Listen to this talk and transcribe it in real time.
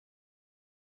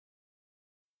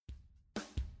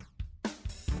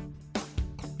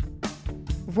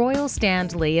Royal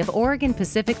Standley of Oregon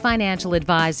Pacific Financial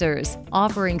Advisors,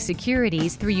 offering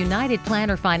securities through United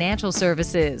Planner Financial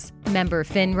Services. Member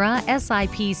FINRA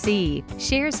SIPC,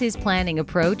 shares his planning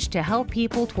approach to help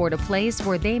people toward a place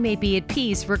where they may be at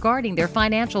peace regarding their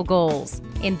financial goals.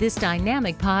 In this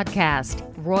dynamic podcast,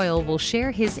 Royal will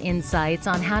share his insights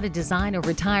on how to design a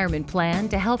retirement plan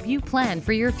to help you plan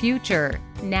for your future.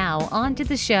 Now, on to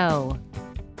the show.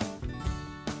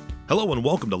 Hello and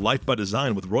welcome to Life by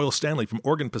Design with Royal Standley from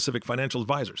Oregon Pacific Financial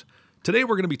Advisors. Today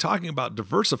we're going to be talking about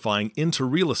diversifying into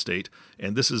real estate,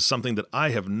 and this is something that I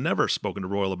have never spoken to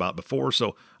Royal about before,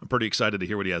 so I'm pretty excited to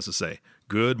hear what he has to say.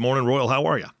 Good morning, Royal. How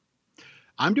are you?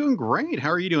 I'm doing great.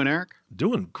 How are you doing, Eric?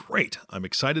 Doing great. I'm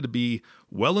excited to be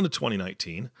well into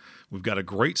 2019. We've got a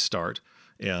great start,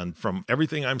 and from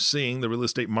everything I'm seeing, the real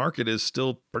estate market is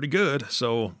still pretty good,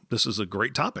 so this is a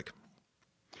great topic.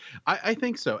 I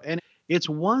think so, and it's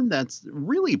one that's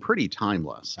really pretty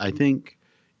timeless. I think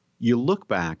you look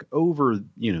back over,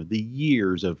 the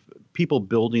years of people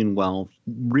building wealth.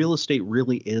 Real estate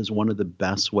really is one of the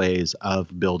best ways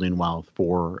of building wealth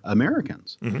for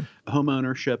Americans. Mm-hmm. Home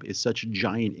ownership is such a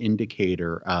giant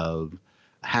indicator of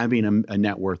having a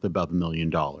net worth above $1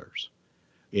 million.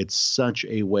 It's such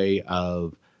a way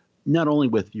of not only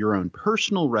with your own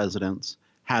personal residence,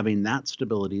 having that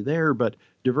stability there, but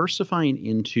diversifying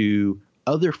into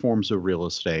other forms of real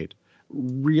estate,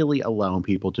 really allowing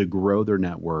people to grow their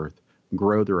net worth,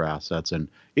 grow their assets. And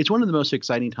it's one of the most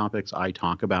exciting topics I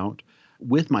talk about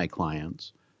with my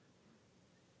clients.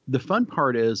 The fun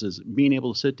part is being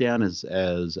able to sit down as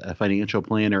a financial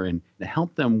planner and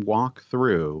help them walk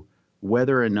through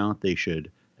whether or not they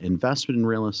should invest in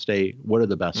real estate, what are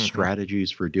the best strategies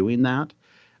for doing that,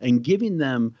 and giving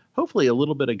them hopefully a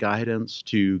little bit of guidance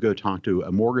to go talk to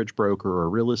a mortgage broker or a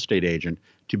real estate agent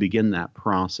to begin that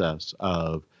process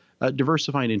of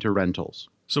diversifying into rentals.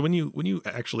 So when you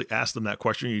actually ask them that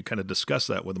question, you kind of discuss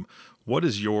that with them. What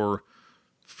is your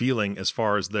feeling as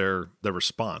far as their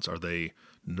response? Are they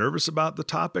nervous about the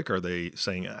topic? Are they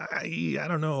saying, I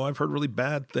don't know, I've heard really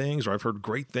bad things, or I've heard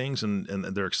great things, and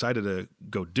they're excited to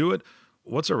go do it?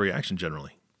 What's their reaction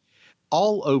generally?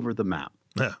 All over the map.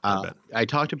 Yeah, I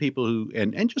talk to people who,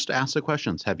 and just ask the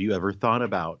questions, have you ever thought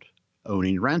about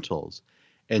owning rentals?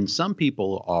 And some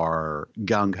people are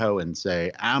gung-ho and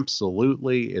say,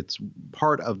 absolutely, it's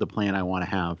part of the plan I want to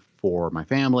have for my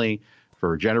family,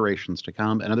 for generations to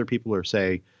come. And other people are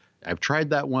saying, I've tried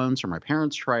that once, or my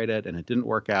parents tried it and it didn't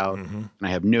work out, and I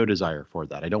have no desire for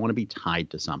that. I don't want to be tied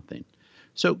to something.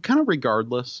 So kind of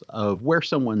regardless of where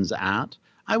someone's at,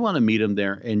 I want to meet them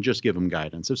there and just give them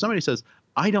guidance. If somebody says,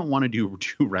 I don't want to do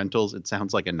rentals, it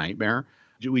sounds like a nightmare,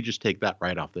 we just take that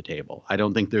right off the table. I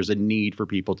don't think there's a need for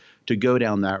people to go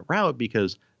down that route,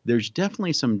 because there's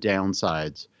definitely some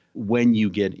downsides when you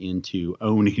get into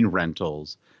owning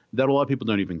rentals that a lot of people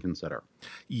don't even consider.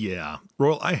 Yeah.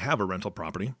 Royal, I have a rental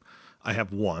property. I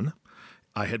have one.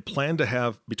 I had planned to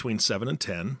have between 7 and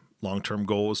 10. Long-term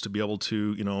goal is to be able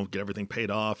to, get everything paid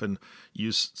off and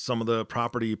use some of the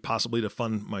property possibly to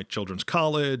fund my children's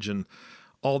college and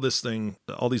all these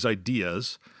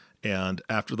ideas. And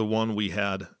after the one, we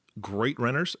had great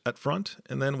renters at front,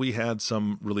 and then we had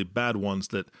some really bad ones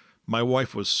that my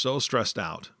wife was so stressed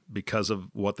out because of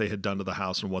what they had done to the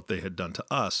house and what they had done to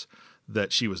us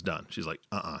that she was done. She's like,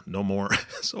 no more.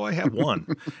 So I have one,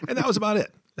 and that was about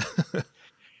it.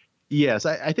 Yes,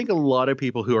 I think a lot of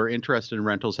people who are interested in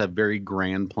rentals have very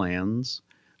grand plans,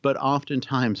 but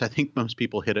oftentimes I think most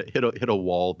people hit a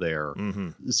wall there.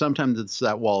 Mm-hmm. Sometimes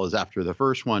that wall is after the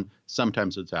first one.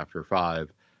 Sometimes it's after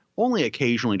 5. Only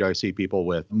occasionally do I see people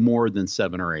with more than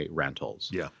 7 or 8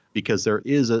 rentals. Yeah, because there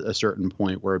is a certain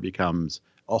point where it becomes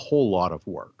a whole lot of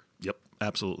work. Yep,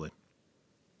 absolutely.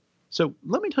 So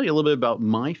let me tell you a little bit about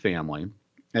my family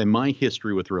and my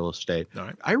history with real estate. All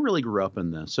right. I really grew up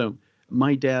in this. So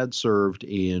my dad served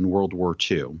in World War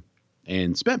II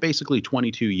and spent basically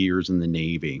 22 years in the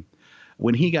Navy.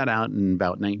 When he got out in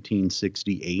about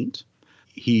 1968,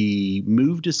 he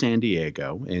moved to San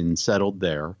Diego and settled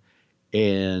there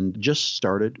and just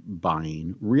started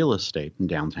buying real estate in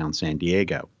downtown San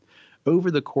Diego.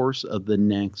 Over the course of the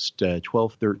next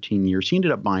 12, 13 years, he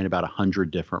ended up buying about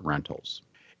 100 different rentals.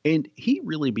 And he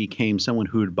really became someone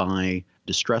who would buy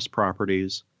distressed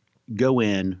properties, go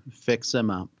in, fix them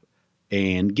up,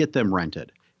 and get them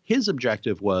rented. His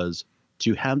objective was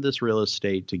to have this real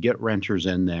estate, to get renters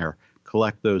in there,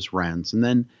 collect those rents, and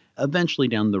then eventually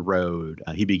down the road,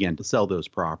 he began to sell those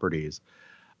properties.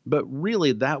 But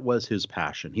really, that was his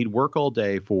passion. He'd work all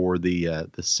day for the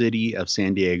city of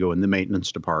San Diego in the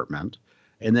maintenance department.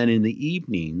 And then in the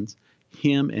evenings,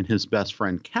 him and his best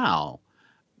friend, Cal,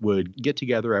 would get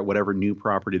together at whatever new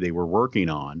property they were working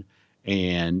on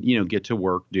and, get to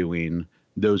work doing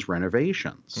those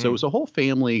renovations. So it was a whole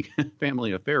family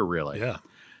affair, really. Yeah.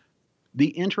 The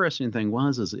interesting thing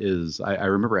is I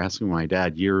remember asking my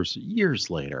dad years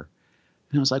later,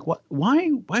 and I was like,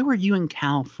 why were you and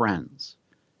Cal friends?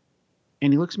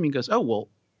 And he looks at me and goes, oh, well,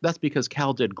 that's because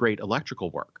Cal did great electrical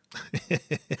work.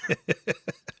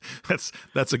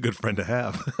 That's a good friend to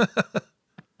have.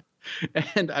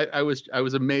 And I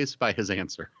was amazed by his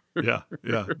answer. Yeah.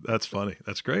 That's funny.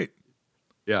 That's great.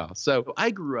 Yeah. So I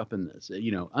grew up in this,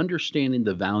 understanding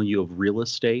the value of real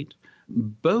estate,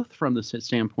 both from the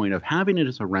standpoint of having it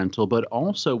as a rental, but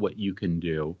also what you can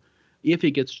do if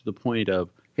it gets to the point of,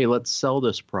 hey, let's sell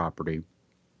this property,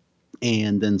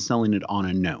 and then selling it on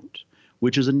a note,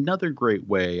 which is another great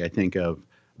way, I think, of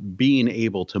being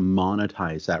able to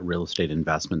monetize that real estate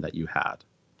investment that you had.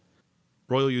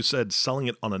 Royal, you said selling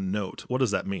it on a note. What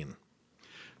does that mean?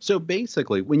 So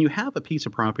basically, when you have a piece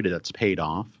of property that's paid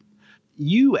off,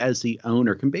 you as the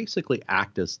owner can basically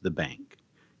act as the bank.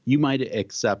 You might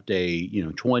accept a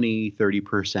 20,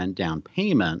 30% down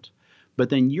payment, but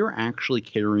then you're actually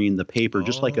carrying the paper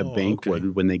just like a bank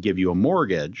would when they give you a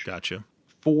mortgage. Gotcha.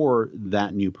 For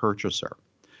that new purchaser.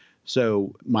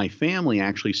 So my family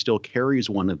actually still carries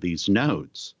one of these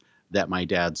notes that my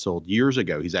dad sold years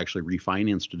ago. He's actually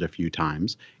refinanced it a few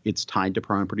times. It's tied to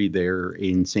property there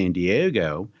in San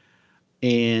Diego.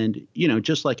 And,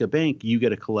 just like a bank, you get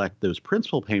to collect those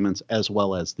principal payments as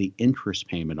well as the interest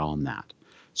payment on that.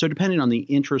 So depending on the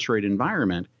interest rate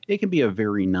environment, it can be a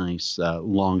very nice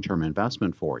long-term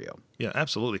investment for you. Yeah,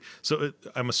 absolutely. So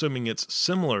I'm assuming it's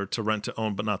similar to rent to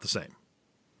own, but not the same.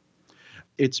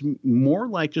 It's more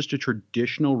like just a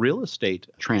traditional real estate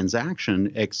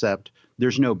transaction, except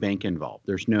there's no bank involved.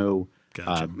 There's no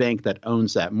bank that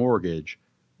owns that mortgage.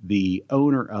 The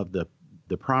owner of the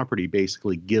property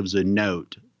basically gives a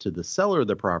note to the seller of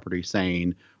the property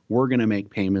saying, we're going to make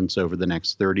payments over the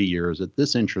next 30 years at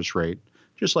this interest rate,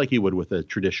 just like you would with a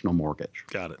traditional mortgage.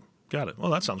 Got it.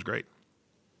 Well, that sounds great.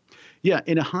 Yeah,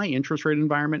 in a high interest rate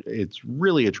environment, it's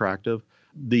really attractive.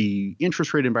 The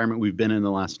interest rate environment we've been in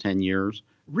the last 10 years,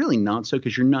 really not so,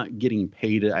 because you're not getting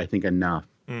paid, I think, enough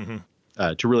to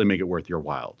really make it worth your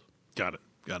while. Got it.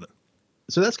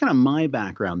 So that's kind of my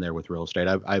background there with real estate.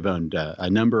 I've owned a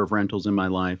number of rentals in my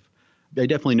life. I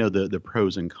definitely know the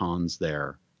pros and cons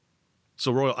there.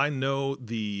 So, Royal, I know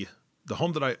the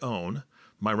home that I own,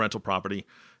 my rental property,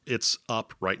 it's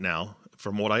up right now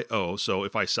from what I owe. So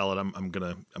if I sell it, I'm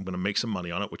gonna make some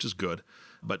money on it, which is good.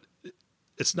 But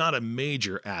it's not a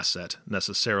major asset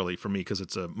necessarily for me because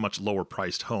it's a much lower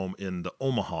priced home in the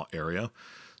Omaha area.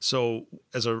 So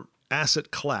as a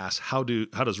asset class, how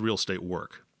does real estate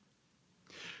work?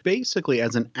 Basically,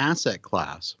 as an asset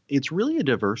class, it's really a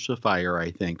diversifier, I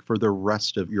think, for the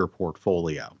rest of your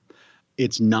portfolio.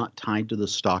 It's not tied to the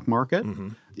stock market.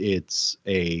 It's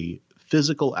a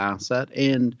physical asset.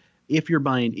 And if you're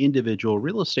buying individual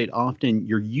real estate, often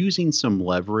you're using some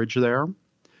leverage there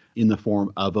in the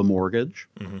form of a mortgage.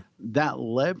 That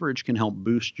leverage can help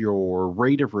boost your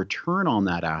rate of return on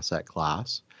that asset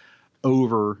class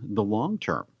over the long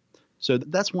term. So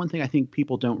that's one thing I think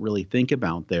people don't really think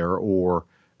about there, or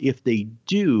if they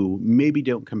do, maybe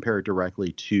don't compare it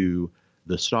directly to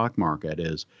the stock market,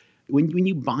 is when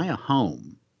you buy a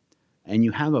home and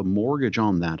you have a mortgage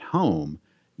on that home,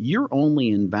 you're only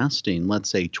investing, let's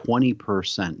say,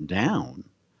 20% down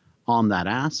on that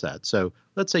asset. So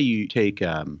let's say you take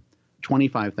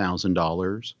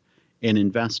 $25,000 and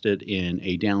invest it in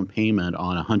a down payment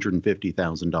on a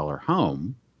 $150,000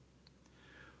 home.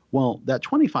 Well, that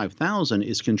 $25,000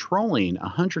 is controlling a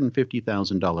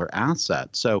 $150,000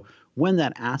 asset. So when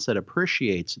that asset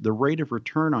appreciates, the rate of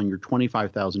return on your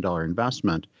 $25,000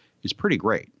 investment is pretty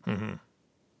great.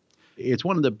 It's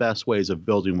one of the best ways of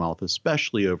building wealth,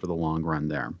 especially over the long run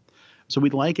there. So we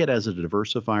like it as a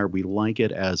diversifier. We like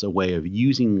it as a way of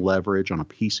using leverage on a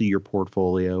piece of your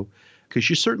portfolio, because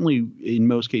you certainly, in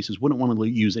most cases, wouldn't want to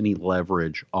use any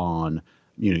leverage on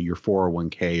your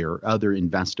 401k or other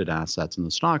invested assets in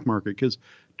the stock market, because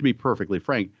to be perfectly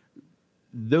frank,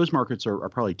 those markets are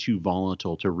probably too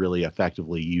volatile to really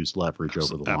effectively use leverage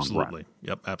over the long run.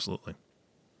 Yep, absolutely.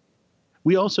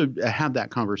 We also have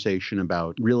that conversation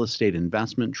about real estate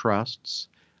investment trusts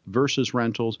versus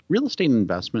rentals. Real estate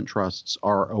investment trusts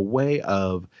are a way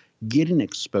of getting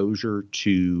exposure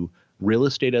to real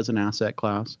estate as an asset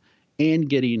class and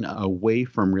getting away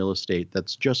from real estate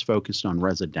that's just focused on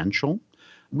residential.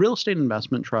 Real estate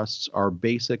investment trusts are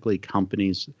basically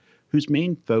companies whose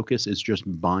main focus is just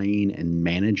buying and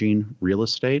managing real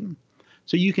estate.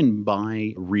 So you can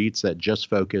buy REITs that just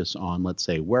focus on, let's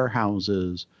say,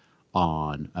 warehouses,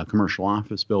 on commercial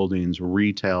office buildings,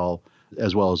 retail,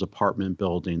 as well as apartment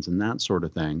buildings and that sort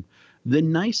of thing. The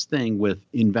nice thing with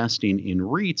investing in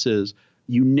REITs is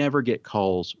you never get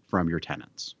calls from your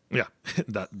tenants. Yeah,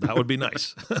 that would be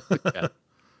nice. Yeah.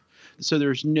 So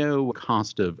there's no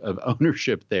cost of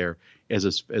ownership there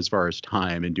as far as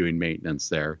time and doing maintenance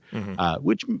there,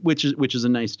 which is a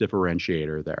nice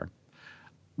differentiator there.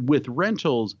 With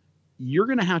rentals, you're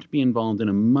going to have to be involved in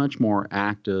a much more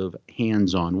active,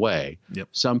 hands-on way. Yep.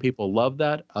 Some people love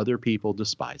that. Other people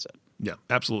despise it. Yeah,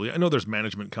 absolutely. I know there's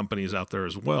management companies out there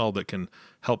as well that can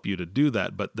help you to do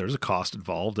that, but there's a cost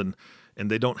involved and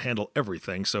they don't handle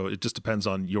everything. So it just depends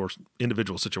on your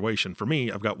individual situation. For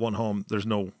me, I've got one home. There's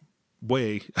no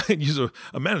way I'd use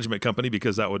a management company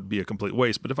because that would be a complete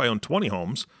waste. But if I own 20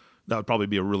 homes, that would probably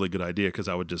be a really good idea because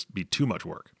that would just be too much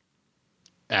work.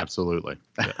 Absolutely.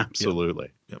 Yeah.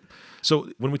 Absolutely. Yep. So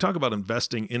when we talk about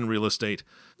investing in real estate,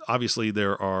 obviously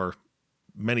there are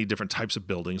many different types of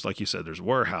buildings. Like you said, there's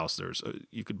warehouse,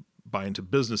 you could buy into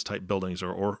business type buildings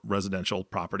or residential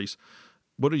properties.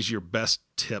 What is your best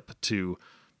tip to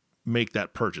make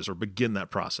that purchase or begin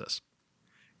that process?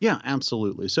 Yeah,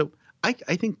 absolutely. So I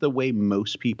think the way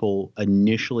most people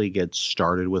initially get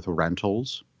started with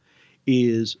rentals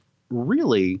is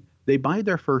really they buy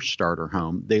their first starter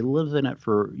home. They live in it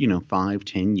for,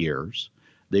 5-10 years.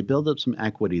 They build up some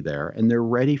equity there and they're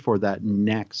ready for that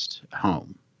next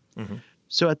home. Mm-hmm.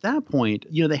 So at that point,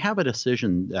 they have a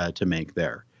decision to make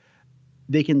there.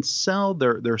 They can sell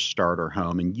their starter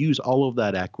home and use all of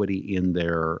that equity in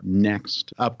their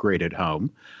next upgraded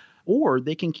home, or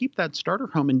they can keep that starter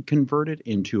home and convert it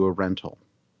into a rental.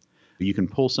 You can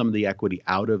pull some of the equity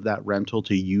out of that rental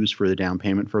to use for the down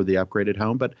payment for the upgraded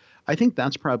home. But I think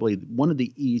that's probably one of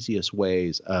the easiest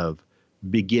ways of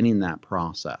beginning that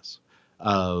process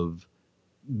of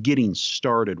getting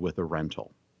started with a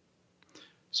rental.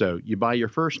 So you buy your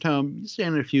first home, you stay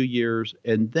in it a few years,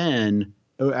 and then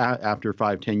after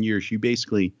 5-10 years, you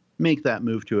basically make that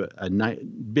move to a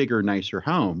bigger, nicer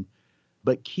home,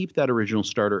 but keep that original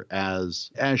starter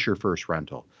as your first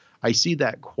rental. I see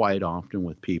that quite often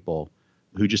with people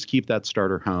who just keep that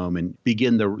starter home and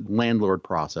begin the landlord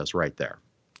process right there.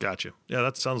 Gotcha. Yeah,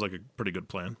 that sounds like a pretty good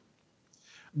plan.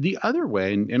 The other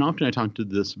way, and often I talk to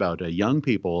this about young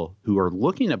people who are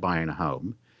looking at buying a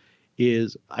home,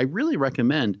 is I really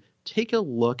recommend take a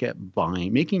look at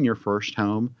making your first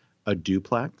home a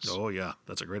duplex. Oh, yeah.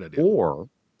 That's a great idea. Or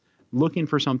looking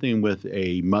for something with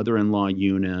a mother-in-law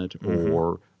unit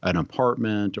or an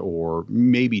apartment or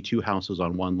maybe 2 houses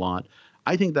on one lot.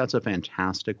 I think that's a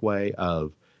fantastic way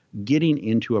of getting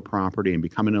into a property and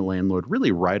becoming a landlord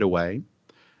really right away.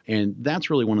 And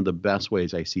that's really one of the best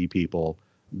ways I see people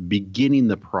beginning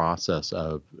the process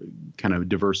of kind of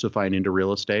diversifying into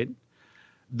real estate.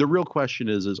 The real question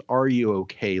is are you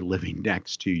okay living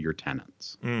next to your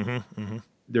tenants?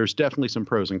 There's definitely some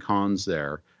pros and cons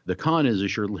there. The con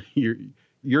is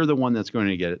you're the one that's going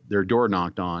to get their door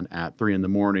knocked on at 3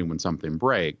 a.m. when something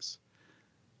breaks.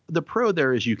 The pro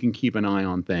there is you can keep an eye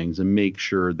on things and make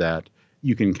sure that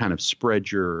you can kind of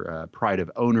spread your pride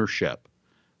of ownership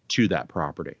to that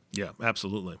property. Yeah,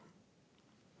 absolutely.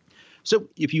 So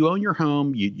if you own your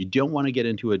home, you don't want to get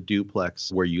into a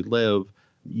duplex where you live.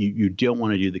 You don't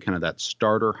want to do the kind of that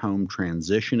starter home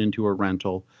transition into a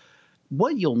rental.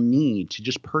 What you'll need to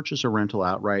just purchase a rental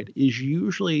outright is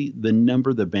usually the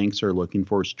number the banks are looking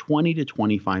for is 20 to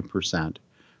 25%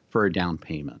 for a down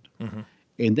payment.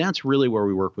 And that's really where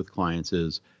we work with clients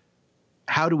is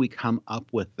how do we come up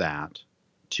with that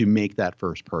to make that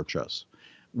first purchase?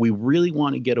 We really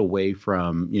want to get away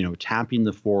from, tapping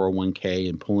the 401k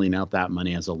and pulling out that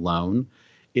money as a loan.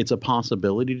 It's a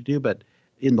possibility to do, but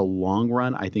in the long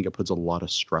run, I think it puts a lot of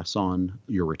stress on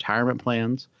your retirement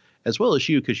plans, as well as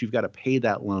you, because you've got to pay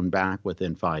that loan back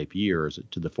within 5 years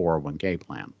to the 401k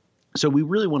plan. So we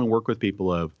really want to work with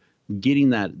people of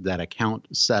getting that account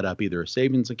set up, either a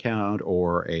savings account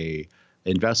or a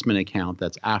investment account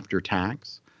that's after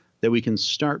tax, that we can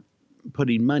start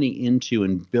putting money into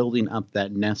and building up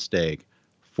that nest egg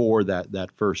for that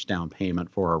first down payment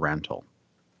for a rental.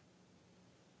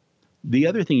 The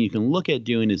other thing you can look at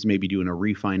doing is maybe doing a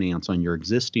refinance on your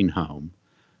existing home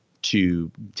to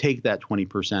take that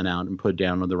 20% out and put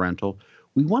down on the rental.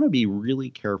 We want to be really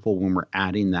careful when we're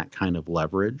adding that kind of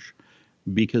leverage,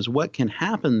 because what can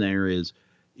happen there is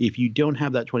if you don't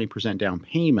have that 20% down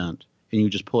payment and you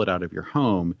just pull it out of your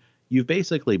home, you've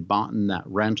basically bought in that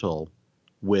rental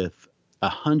with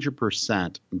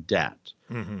 100% debt.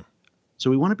 So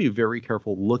we want to be very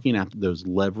careful looking at those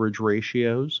leverage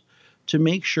ratios to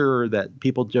make sure that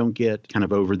people don't get kind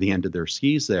of over the end of their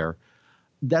skis there.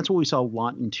 That's what we saw a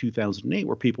lot in 2008,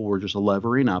 where people were just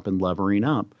levering up and levering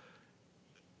up.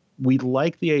 We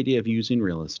like the idea of using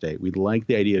real estate. We like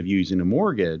the idea of using a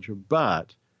mortgage,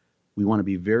 but we want to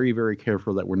be very, very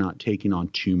careful that we're not taking on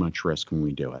too much risk when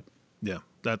we do it. Yeah.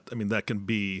 That can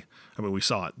be, we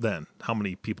saw it then, how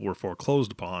many people were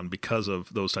foreclosed upon because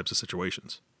of those types of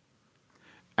situations.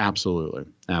 Absolutely.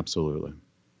 Absolutely.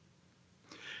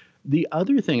 The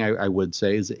other thing I would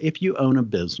say is if you own a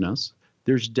business,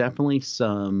 there's definitely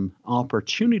some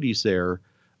opportunities there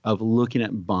of looking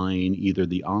at buying either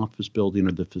the office building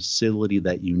or the facility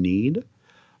that you need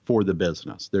for the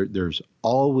business. There's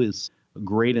always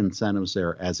great incentives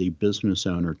there as a business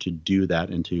owner to do that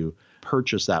and to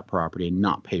purchase that property and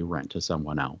not pay rent to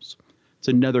someone else. It's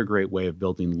another great way of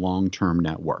building long-term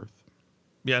net worth.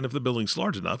 Yeah, and if the building's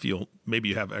large enough, you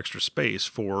have extra space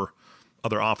for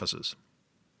other offices.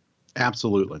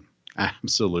 Absolutely.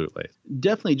 Absolutely.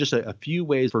 Definitely just a few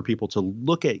ways for people to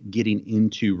look at getting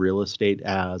into real estate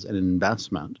as an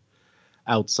investment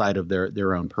outside of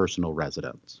their own personal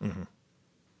residence. Mm-hmm.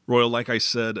 Royal, like I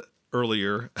said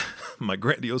earlier, my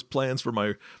grandiose plans for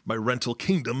my rental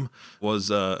kingdom was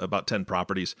about 10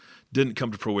 properties. Didn't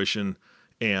come to fruition.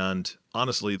 And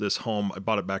honestly, this home, I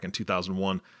bought it back in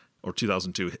 2001 or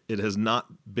 2002. It has not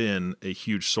been a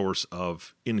huge source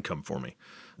of income for me.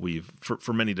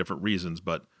 For many different reasons,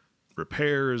 but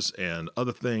repairs and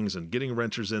other things and getting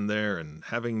renters in there and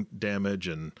having damage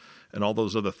and all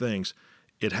those other things,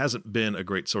 it hasn't been a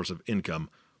great source of income.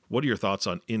 What are your thoughts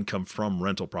on income from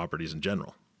rental properties in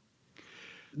general?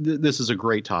 This is a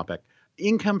great topic.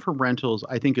 Income from rentals,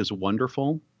 I think, is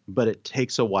wonderful, but it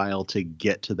takes a while to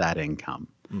get to that income,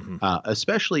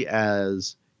 especially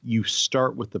as you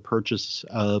start with the purchase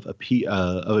of a piece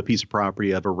of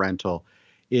property, of a rental,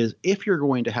 is if you're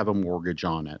going to have a mortgage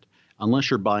on it, unless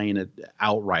you're buying it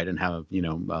outright and have,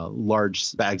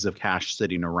 large bags of cash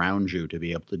sitting around you to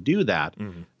be able to do that,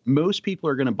 most people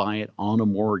are going to buy it on a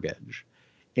mortgage.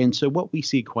 And so what we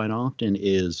see quite often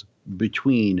is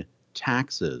between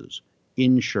taxes,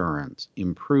 insurance,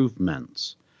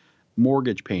 improvements,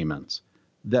 mortgage payments,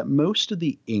 that most of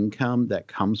the income that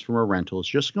comes from a rental is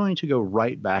just going to go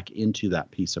right back into that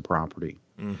piece of property.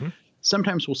 Mm-hmm.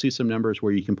 Sometimes we'll see some numbers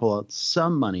where you can pull out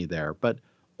some money there, but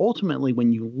ultimately,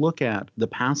 when you look at the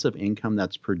passive income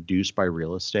that's produced by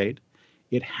real estate,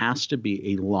 it has to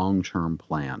be a long-term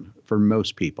plan for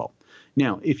most people.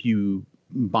 Now, if you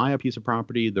buy a piece of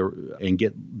property and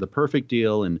get the perfect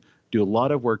deal and do a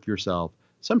lot of work yourself,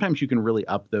 sometimes you can really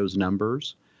up those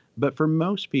numbers. But for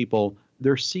most people,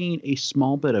 they're seeing a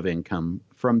small bit of income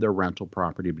from their rental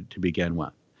property to begin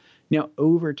with. Now,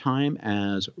 over time,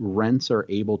 as rents are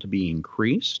able to be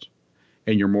increased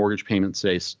and your mortgage payments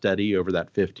stay steady over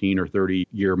that 15 or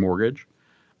 30-year mortgage,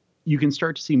 you can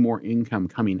start to see more income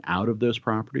coming out of those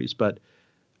properties. But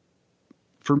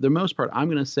for the most part, I'm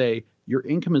going to say your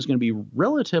income is going to be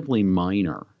relatively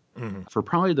minor for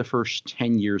probably the first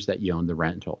 10 years that you own the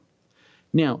rental.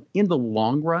 Now, in the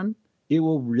long run, it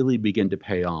will really begin to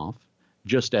pay off.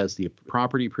 Just as the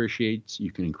property appreciates,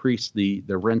 you can increase the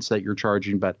rents that you're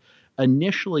charging. But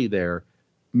initially there,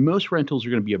 most rentals are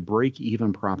going to be a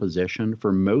break-even proposition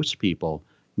for most people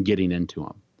getting into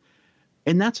them.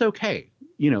 And that's okay.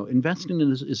 Investing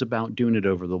is about doing it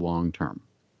over the long term.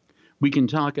 We can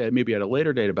talk maybe at a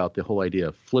later date about the whole idea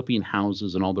of flipping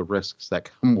houses and all the risks that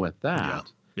come with that. Yeah.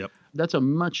 Yep. That's a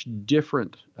much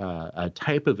different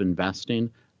type of investing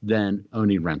than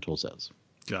owning rentals is.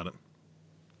 Got it.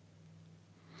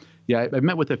 Yeah, I've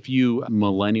met with a few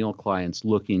millennial clients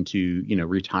looking to,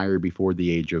 retire before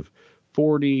the age of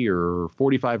 40 or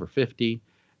 45 or 50.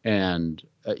 And,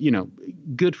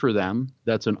 good for them.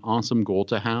 That's an awesome goal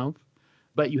to have.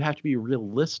 But you have to be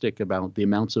realistic about the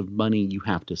amounts of money you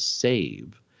have to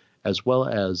save, as well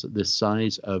as the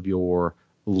size of your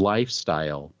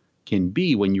lifestyle can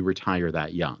be when you retire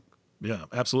that young. Yeah,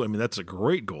 absolutely. That's a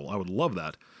great goal. I would love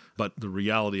that. But the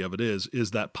reality of it is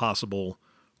that possible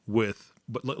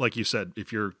but like you said,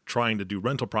 if you're trying to do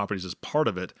rental properties as part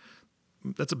of it,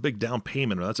 that's a big down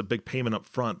payment, or that's a big payment up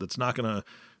front. That's not going to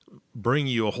bring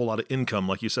you a whole lot of income,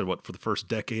 like you said, for the first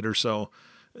decade or so.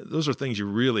 Those are things you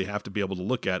really have to be able to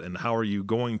look at. And how are you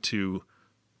going to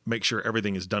make sure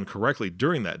everything is done correctly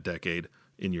during that decade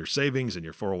in your savings and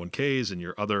your 401ks and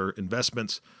your other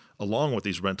investments, along with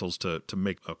these rentals to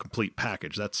make a complete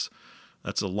package? That's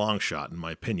a long shot, in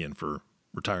my opinion, for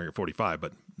retiring at 45,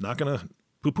 but not going to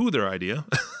poo-poo their idea.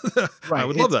 Right. I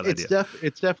would love that idea.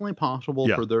 It's definitely possible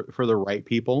Yeah. for the right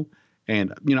people.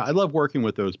 And, I love working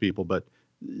with those people, but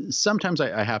sometimes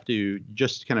I have to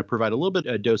just kind of provide a little bit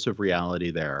a dose of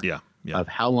reality there Yeah. of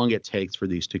how long it takes for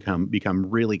these to become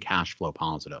really cash flow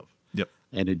positive. Yep.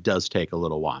 and it does take a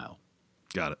little while.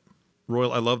 Got it.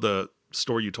 Royal, I love the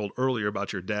story you told earlier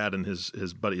about your dad and his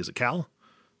buddy. Is it Cal?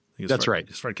 That's right.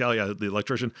 His friend Cal, yeah, the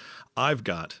electrician. I've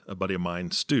got a buddy of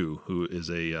mine, Stu, who is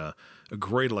a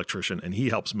great electrician, and he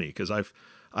helps me because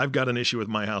I've got an issue with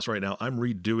my house right now. I'm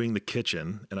redoing the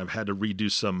kitchen, and I've had to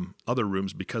redo some other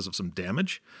rooms because of some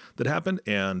damage that happened.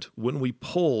 And when we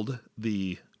pulled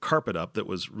the carpet up that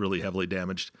was really heavily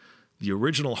damaged, the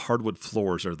original hardwood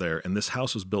floors are there, and this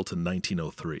house was built in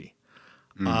 1903.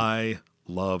 I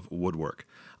love woodwork.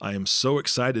 I am so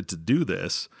excited to do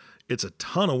this. It's a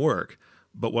ton of work.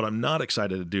 But what I'm not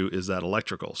excited to do is that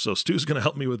electrical. So Stu's going to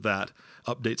help me with that,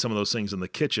 update some of those things in the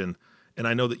kitchen. And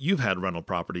I know that you've had rental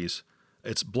properties.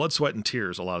 It's blood, sweat, and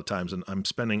tears a lot of times. And I'm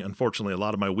spending, unfortunately, a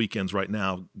lot of my weekends right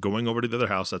now going over to the other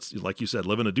house. That's, like you said,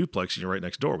 live in a duplex and you're right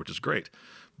next door, which is great.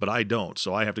 But I don't.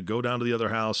 So I have to go down to the other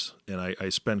house, and I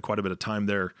spend quite a bit of time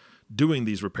there doing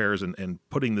these repairs and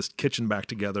putting this kitchen back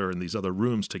together and these other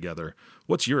rooms together.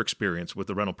 What's your experience with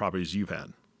the rental properties you've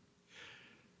had?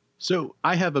 So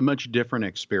I have a much different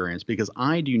experience because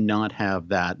I do not have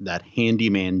that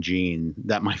handyman gene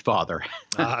that my father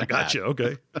had. Gotcha.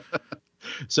 Okay.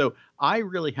 So I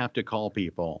really have to call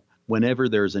people whenever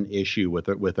there's an issue with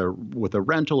a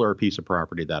rental or a piece of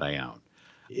property that I own.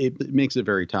 It makes it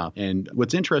very tough. And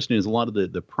what's interesting is a lot of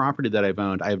the property that I've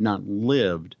owned, I have not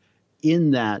lived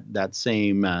in that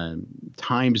same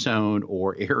time zone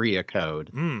or area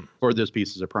code for those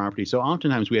pieces of property. So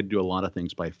oftentimes we had to do a lot of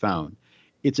things by phone.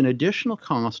 It's an additional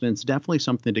cost, and it's definitely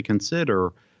something to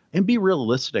consider and be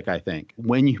realistic, I think,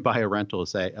 when you buy a rental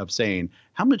of saying,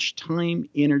 how much time,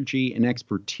 energy, and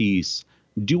expertise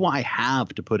do I have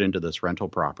to put into this rental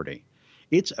property?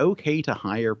 It's okay to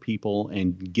hire people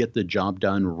and get the job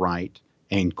done right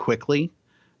and quickly,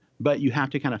 but you have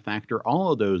to kind of factor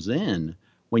all of those in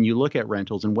when you look at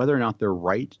rentals and whether or not they're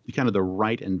the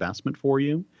right investment for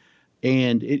you.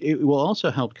 And it will also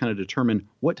help kind of determine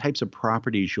what types of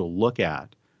properties you'll look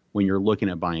at when you're looking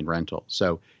at buying rentals.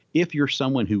 So if you're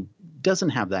someone who doesn't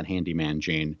have that handyman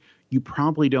gene, you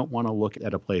probably don't want to look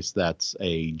at a place that's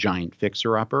a giant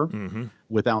fixer-upper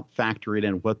without factoring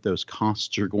in what those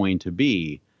costs are going to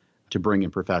be to bring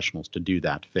in professionals to do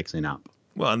that fixing up.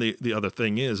 Well, and the other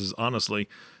thing is honestly,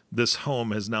 this home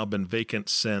has now been vacant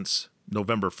since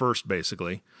November 1st,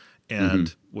 basically.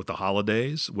 And with the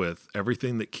holidays, with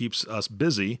everything that keeps us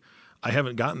busy, I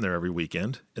haven't gotten there every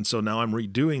weekend. And so now I'm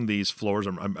redoing these floors.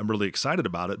 I'm really excited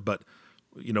about it. But,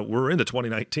 we're into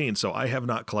 2019, so I have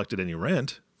not collected any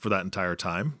rent for that entire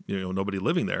time. Nobody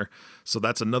living there. So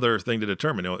that's another thing to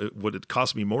determine. Would it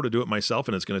cost me more to do it myself,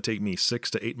 and it's going to take me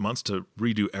 6 to 8 months to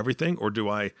redo everything? Or do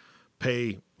I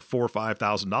pay $4,000 or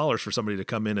 $5,000 for somebody to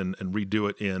come in and redo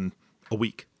it in a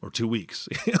week or 2 weeks?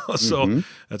 So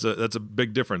that's a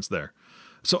big difference there.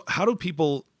 So how do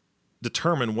people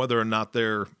determine whether or not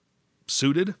they're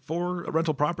suited for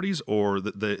rental properties or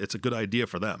that it's a good idea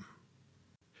for them?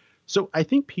 So I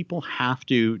think people have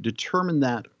to determine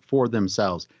that for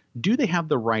themselves. Do they have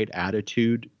the right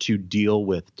attitude to deal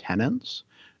with tenants?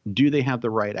 Do they have the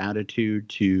right attitude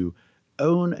to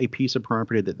own a piece of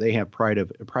property that they have pride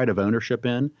of ownership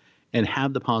in, and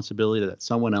have the possibility that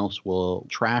someone else will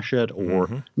trash it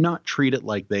or not treat it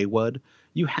like they would?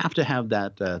 You have to have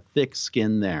that thick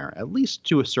skin there, at least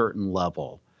to a certain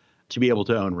level, to be able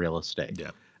to own real estate.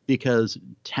 Yeah. Because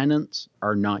tenants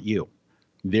are not you.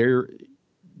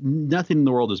 Nothing in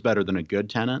the world is better than a good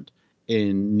tenant,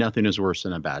 and nothing is worse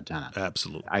than a bad tenant.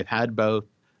 Absolutely. I've had both.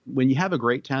 When you have a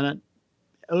great tenant,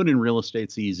 owning real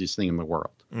estate's the easiest thing in the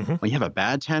world. When you have a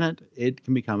bad tenant, it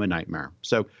can become a nightmare.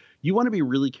 So you want to be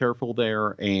really careful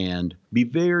there and be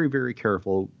very, very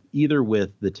careful either with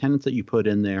the tenants that you put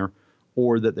in there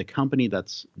or that the company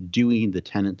that's doing the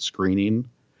tenant screening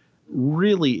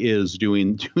really is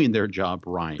doing their job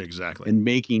right. Exactly. And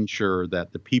making sure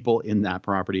that the people in that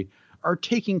property are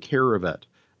taking care of it.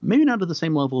 Maybe not at the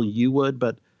same level you would,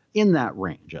 but in that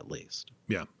range at least.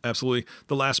 Yeah, absolutely.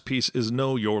 The last piece is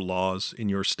know your laws in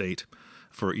your state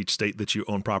for each state that you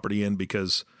own property in,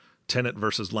 because tenant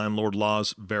versus landlord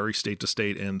laws vary state to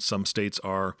state, and some states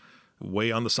are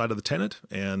way on the side of the tenant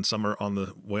and some are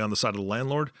way on the side of the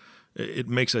landlord. It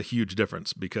makes a huge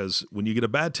difference, because when you get a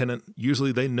bad tenant,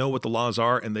 usually they know what the laws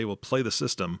are and they will play the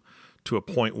system to a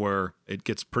point where it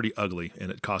gets pretty ugly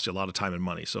and it costs you a lot of time and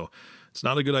money. So it's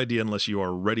not a good idea unless you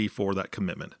are ready for that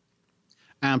commitment.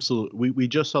 Absolutely. We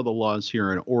just saw the laws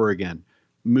here in Oregon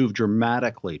move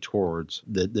dramatically towards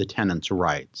the tenants'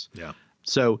 rights. Yeah.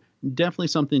 So definitely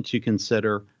something to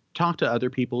consider. Talk to other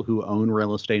people who own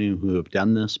real estate and who have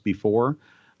done this before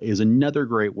is another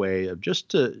great way of just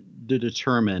to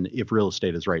determine if real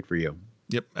estate is right for you.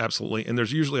 Yep, absolutely. And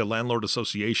there's usually a landlord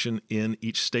association in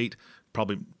each state,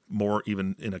 probably more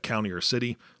even in a county or a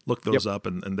city. Look those up,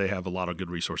 and they have a lot of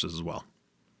good resources as well.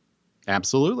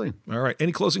 Absolutely. All right.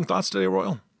 Any closing thoughts today,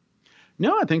 Royal?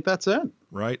 No, I think that's it.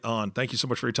 Right on. Thank you so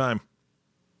much for your time.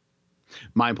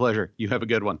 My pleasure. You have a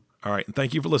good one. All right. And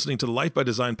thank you for listening to the Life by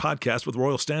Design podcast with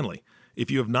Royal Stanley.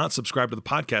 If you have not subscribed to the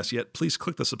podcast yet, please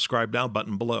click the subscribe now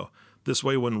button below. This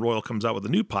way, when Royal comes out with a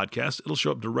new podcast, it'll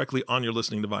show up directly on your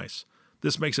listening device.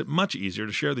 This makes it much easier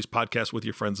to share these podcasts with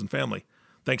your friends and family.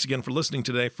 Thanks again for listening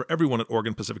today. For everyone at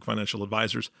Oregon Pacific Financial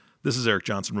Advisors, this is Eric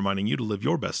Johnson reminding you to live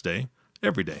your best day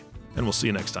every day. And we'll see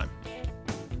you next time.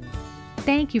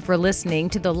 Thank you for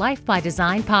listening to the Life by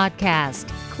Design podcast.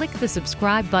 Click the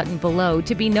subscribe button below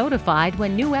to be notified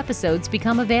when new episodes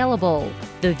become available.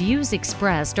 The views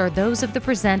expressed are those of the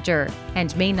presenter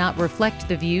and may not reflect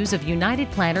the views of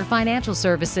United Planner Financial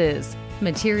Services.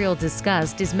 Material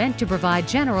discussed is meant to provide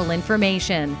general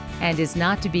information and is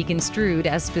not to be construed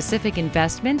as specific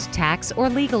investment, tax, or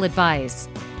legal advice.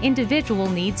 Individual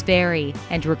needs vary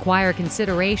and require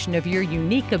consideration of your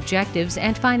unique objectives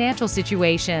and financial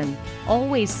situation.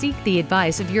 Always seek the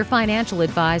advice of your financial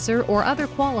advisor or other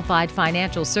qualified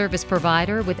financial service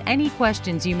provider with any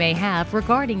questions you may have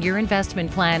regarding your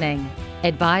investment planning.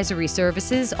 Advisory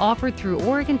services offered through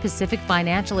Oregon Pacific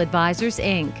Financial Advisors,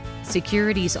 Inc.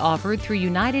 Securities offered through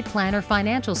United Planner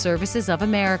Financial Services of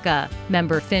America,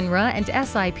 member FINRA and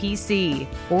SIPC.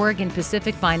 Oregon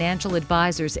Pacific Financial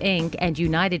Advisors, Inc. and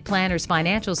United Planners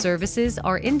Financial Services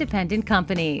are independent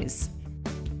companies.